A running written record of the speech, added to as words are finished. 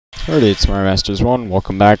Alrighty, it's my Masters 1.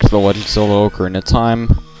 Welcome back to the Legend of Zelda Ocarina Time,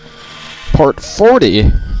 Part 40!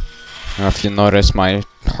 Now, if you notice, my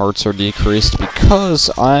hearts are decreased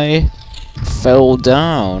because I fell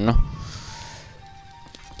down.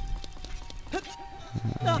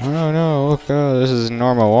 Oh no, look, this is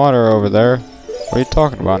normal water over there. What are you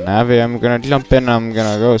talking about, Navi? I'm gonna jump in, I'm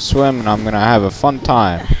gonna go swim, and I'm gonna have a fun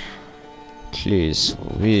time. Jeez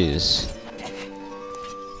Louise.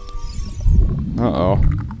 Uh-oh.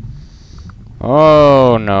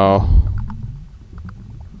 Oh no.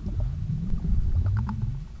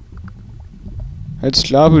 It's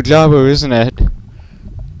Jabu Jabu, isn't it?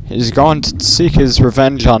 He's gone to seek his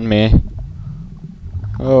revenge on me.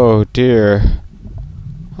 Oh dear.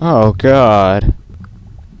 Oh god.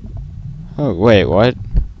 Oh wait, what?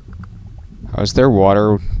 How is there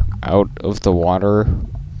water out of the water?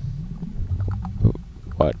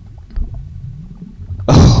 What?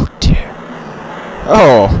 Oh dear.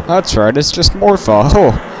 Oh, that's right, it's just Morpha.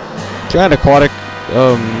 Oh, giant aquatic,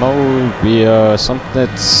 Mobia, something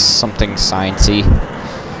sciencey.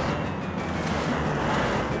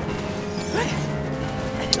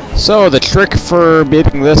 So, the trick for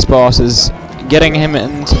beating this boss is getting him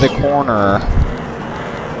into the corner.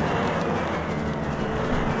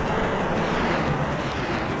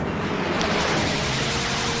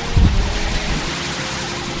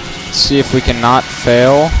 Let's see if we can not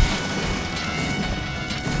fail.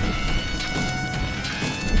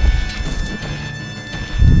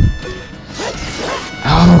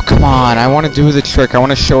 Oh, come on. I want to do the trick. I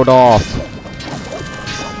want to show it off.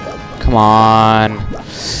 Come on.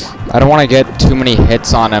 I don't want to get too many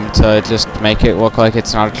hits on him to just make it look like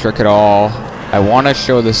it's not a trick at all. I want to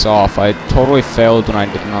show this off. I totally failed when I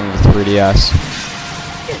did it on the 3DS.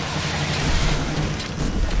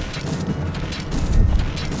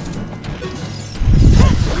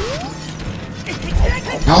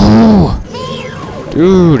 No!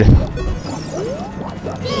 Dude!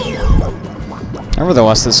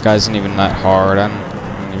 Nevertheless, this guy isn't even that hard. I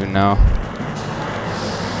don't even know.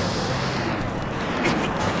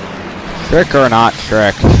 Trick or not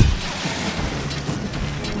trick?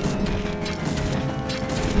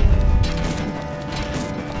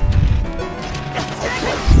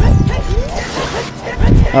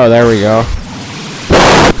 Oh, there we go.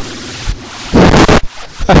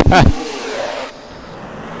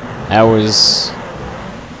 That was...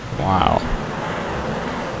 wow.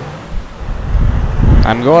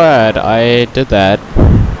 I'm glad I did that.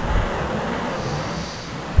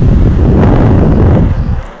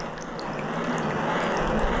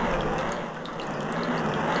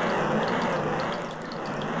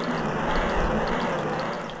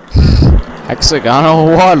 Hexagonal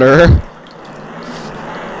water.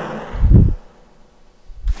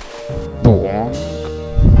 Boom.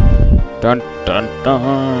 Dun dun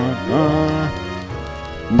dun dun.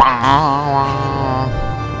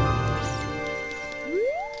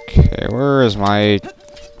 Okay, where is my...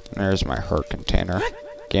 there's my heart container.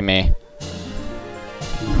 Gimme.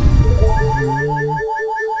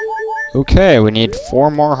 Okay, we need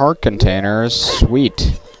 4 more heart containers.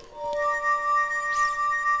 Sweet.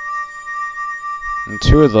 And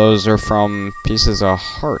 2 of those are from pieces of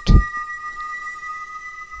heart.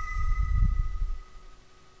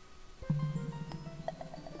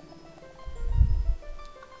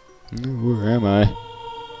 Where am I?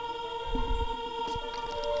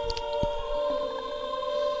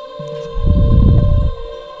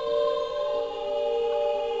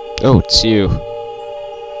 Oh, it's you.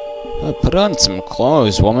 Put on some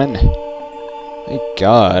clothes, woman. Thank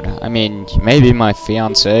God. I mean, you may be my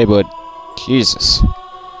fiancé, but Jesus.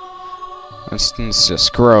 That's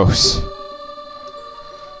just gross.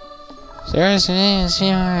 Seriously,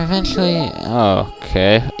 eventually... oh,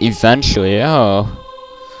 okay. Eventually, oh.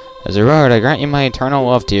 As a reward, I grant you my eternal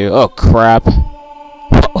love to you. Oh, crap.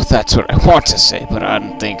 Well, that's what I want to say, but I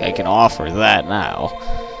don't think I can offer that now.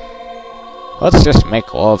 Let's just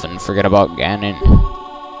make love and forget about Ganon.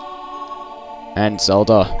 And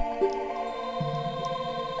Zelda.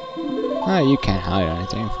 Oh, you can't hide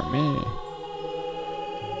anything from me.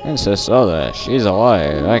 Princess Zelda, she's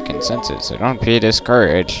alive. I can sense it, so don't be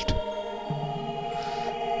discouraged.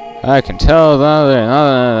 I can tell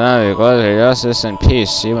the glad for justice and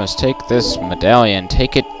peace. You must take this medallion.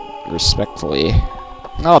 Take it respectfully.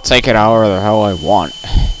 I'll take it however the hell I want.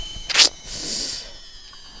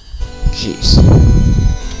 Jeez.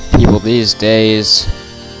 People these days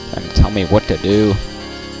trying to tell me what to do.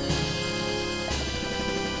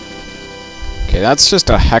 Okay, that's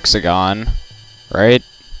just a hexagon, right?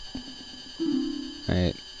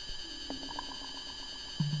 Wait.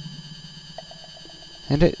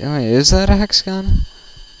 And wait, is that a hexagon?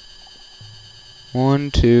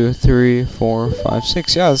 1, 2, 3, 4, 5,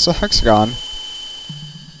 6. Yeah, it's a hexagon.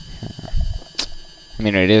 I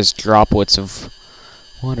mean, it is droplets of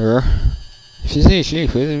water. If you see sheep,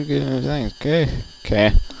 okay.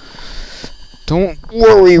 Okay. Don't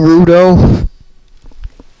worry, Rudo.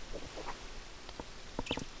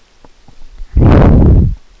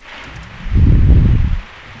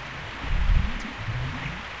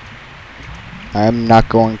 I'm not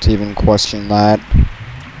going to even question that.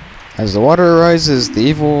 As the water rises, the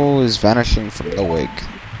evil is vanishing from the lake.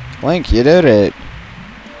 Link, you did it!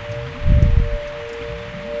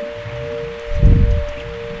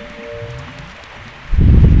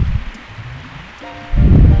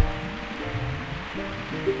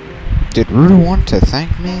 Did Rudo want to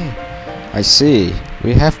thank me? I see.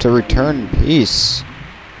 We have to return peace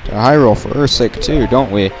to Hyrule for her sake too,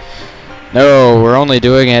 don't we? No, we're only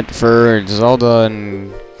doing it for Zelda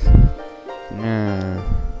and...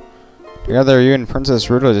 Together, you and Princess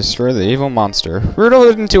Rudo destroy the evil monster. Rudo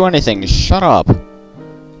didn't do anything. Shut up.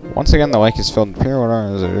 Once again, the lake is filled with pure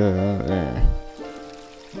water.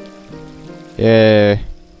 Yeah.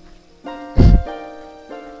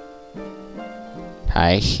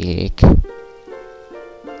 Hi, Sheik.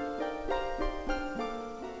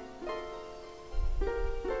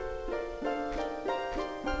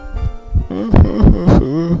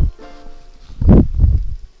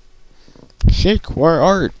 Sheik, where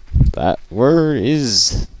art? Where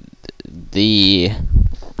is the...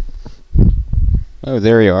 Oh,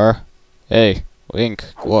 there you are. Hey, Link,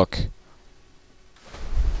 look.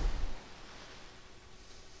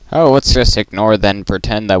 Oh, let's just ignore then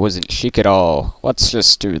pretend that wasn't Sheik at all. Let's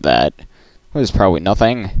just do that. It was probably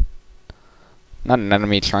nothing. Not an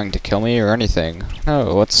enemy trying to kill me or anything.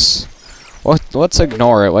 No, let's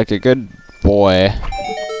ignore it like a good boy.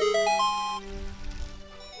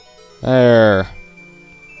 There.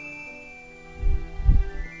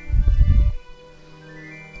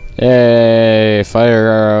 Yay, fire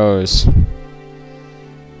arrows.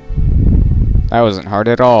 That wasn't hard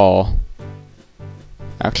at all.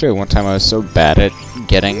 Actually, one time I was so bad at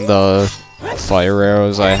getting the fire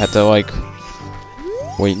arrows, I had to, like,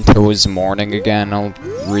 wait until it was morning again. I'll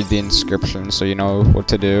read the inscription so you know what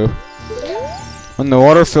to do. When the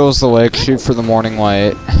water fills the lake, shoot for the morning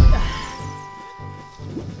light.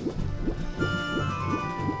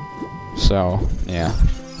 So, yeah.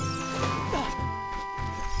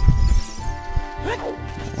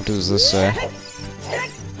 What does this say?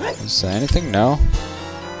 Does it say anything? No?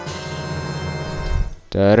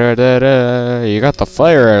 Da-da-da-da. You got the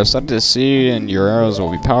fire arrow set to sea, and your arrows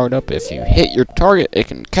will be powered up. If you hit your target, it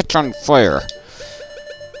can catch on fire.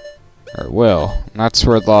 Or it will. And that's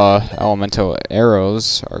where the elemental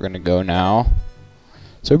arrows are gonna go now.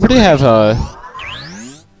 So we already have a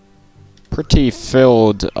pretty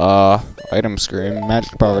filled item screen.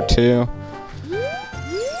 Magic power 2.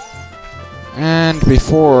 And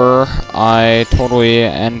before I totally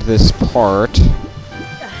end this part,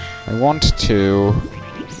 I want to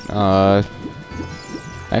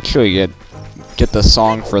actually get the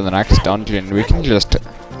song for the next dungeon. We can just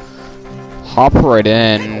hop right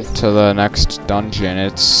in to the next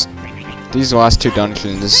dungeon. These last two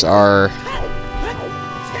dungeons are...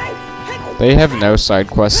 They have no side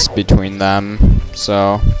quests between them,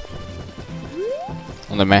 so...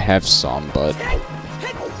 Well, they may have some, but...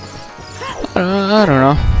 I don't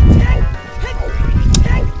know.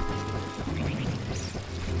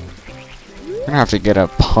 I'm gonna have to get a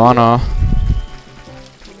Pana.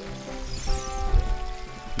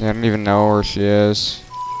 Yeah, I don't even know where she is.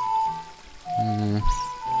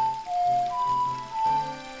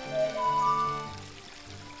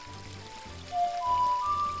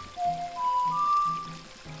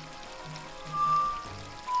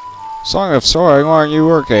 Song of Soaring, why aren't you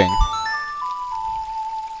working?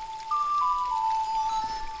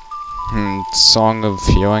 Song of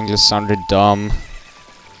Healing just sounded dumb.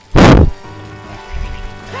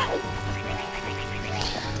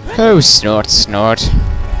 Oh, snort, snort.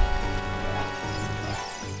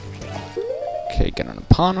 Okay, get an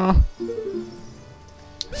Apana.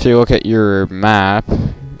 If you look at your map,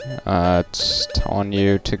 it's telling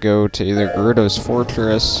you to go to either Gerudo's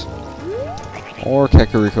Fortress or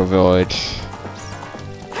Kakariko Village.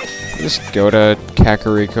 Just go to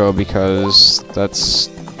Kakariko because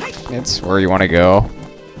it's where you want to go.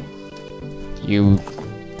 You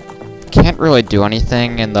can't really do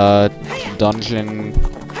anything in the dungeon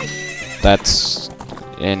that's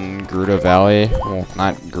in Gerudo Valley. Well,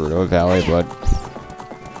 not Gerudo Valley, but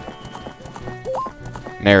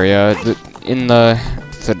an area in the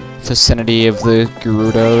vicinity of the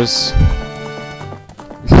Gerudos.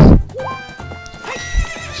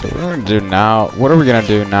 So what are we gonna do now? What are we gonna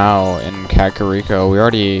do now in Kakariko? We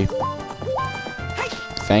already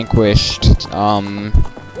vanquished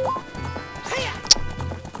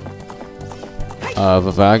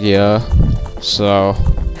Vivagia, so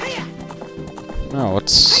no,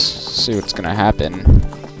 let's see what's gonna happen.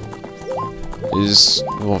 Is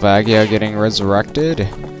Vivagia getting resurrected?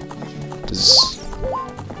 Does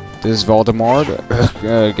Voldemort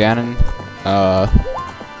Ganon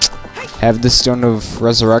have the Stone of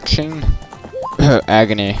Resurrection?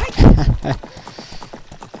 Agony.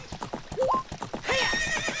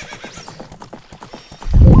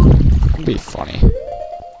 It'd be funny.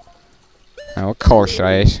 Now, what color should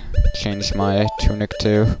I change my tunic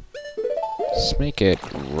to? Let's make it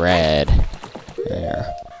red.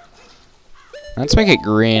 There. Let's make it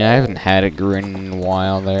green. I haven't had it green in a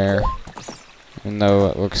while there. Even though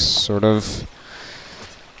it looks sort of...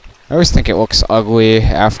 I always think it looks ugly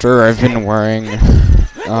after I've been wearing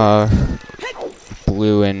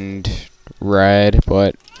blue and red,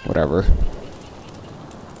 but whatever.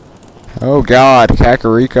 Oh god,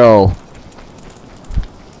 Kakariko.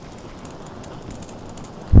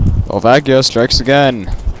 Volvagia strikes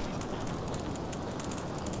again.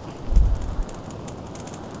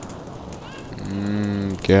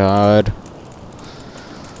 God.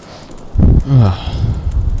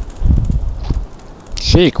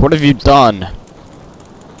 Sheik, what have you done?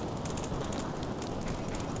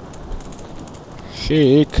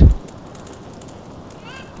 Sheik?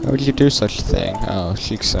 How would you do such a thing? Oh,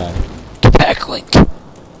 Sheik said. Get back, Link!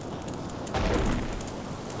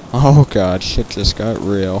 Oh god, shit just got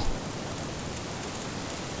real.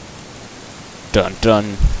 Dun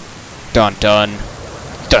dun. Dun dun.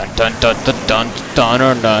 Dun dun dun dun dun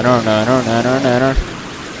dun dun dun dun dun dun dun.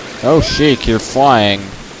 Oh, Sheik, you're flying.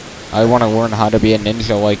 I want to learn how to be a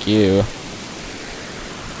ninja like you.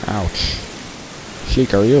 Ouch.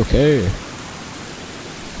 Sheik, are you okay?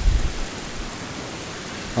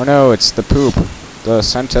 Oh no, it's the poop. The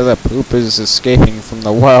scent of the poop is escaping from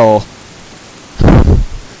the well.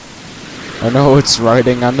 Oh no, it's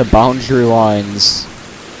riding on the boundary lines.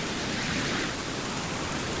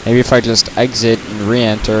 Maybe if I just exit and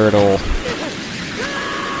re-enter, it'll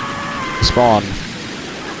spawn.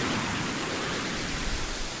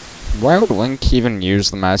 Why would Link even use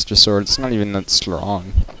the Master Sword? It's not even that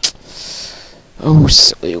strong. Oh,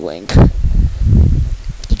 silly Link.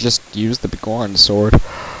 You just use the Bigorn sword.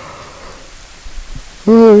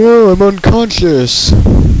 Oh no, I'm unconscious.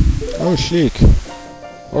 Oh, Sheik.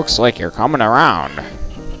 Looks like you're coming around.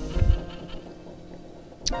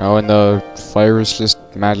 Oh, and the fires just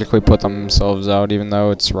magically put themselves out even though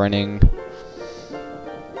it's raining.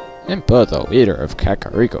 Impa, the leader of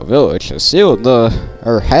Kakariko Village, had sealed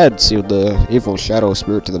the evil shadow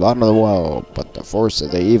spirit to the bottom of the well, but the force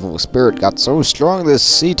of the evil spirit got so strong the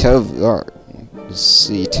seal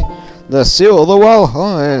of the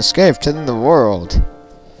well escaped in the world.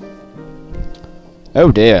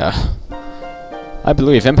 Oh dear. I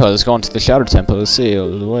believe Impa has gone to the Shadow Temple to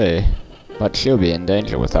seal the way, but she'll be in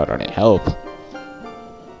danger without any help.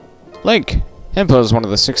 Link! Impa is one of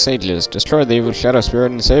the 6 sages. Destroy the evil shadow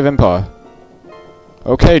spirit and save Impa.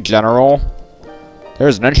 Okay, General.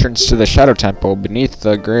 There's an entrance to the Shadow Temple beneath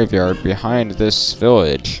the graveyard behind this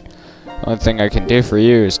village. The only thing I can do for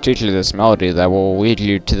you is teach you this melody that will lead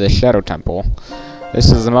you to the Shadow Temple. This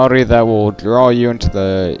is the melody that will draw you into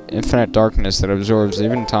the infinite darkness that absorbs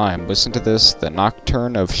even time. Listen to this, the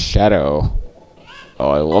Nocturne of Shadow.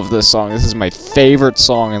 Oh, I love this song. This is my favorite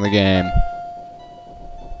song in the game.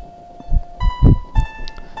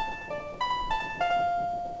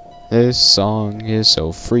 This song is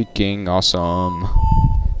so freaking awesome.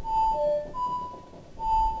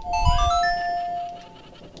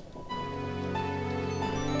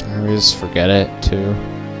 I always forget it too.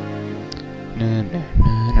 Na, na,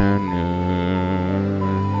 na, na, na.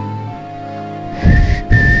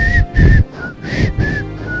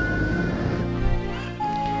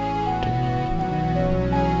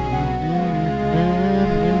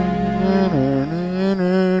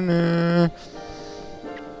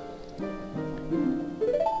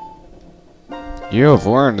 You have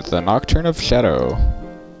learned the Nocturne of Shadow.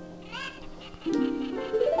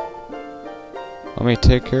 Let me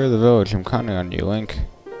take care of the village. I'm counting on you, Link.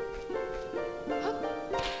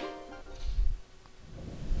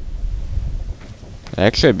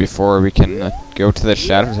 Actually, before we can go to the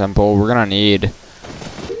Shadow Temple, we're gonna need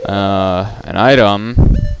an item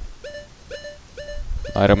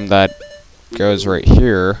that goes right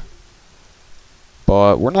here.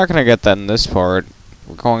 But we're not gonna get that in this part.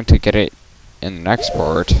 We're going to get it in the next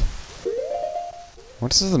part.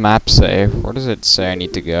 What does the map say? Where does it say I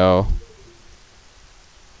need to go?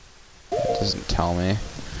 Doesn't tell me.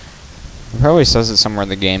 It probably says it somewhere in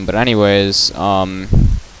the game, but anyways,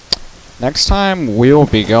 next time we'll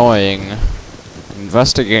be going,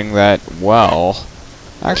 investigating that well.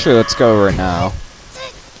 Actually, let's go right now.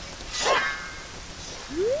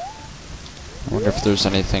 I wonder if there's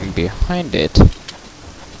anything behind it.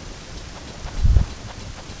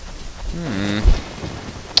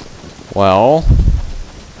 Well,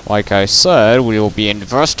 like I said, we will be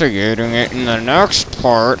investigating it in the next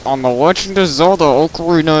part on The Legend of Zelda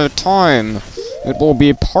Ocarina of Time. It will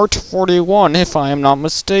be part 41, if I am not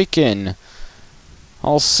mistaken.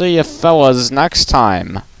 I'll see you fellas next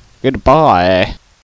time. Goodbye.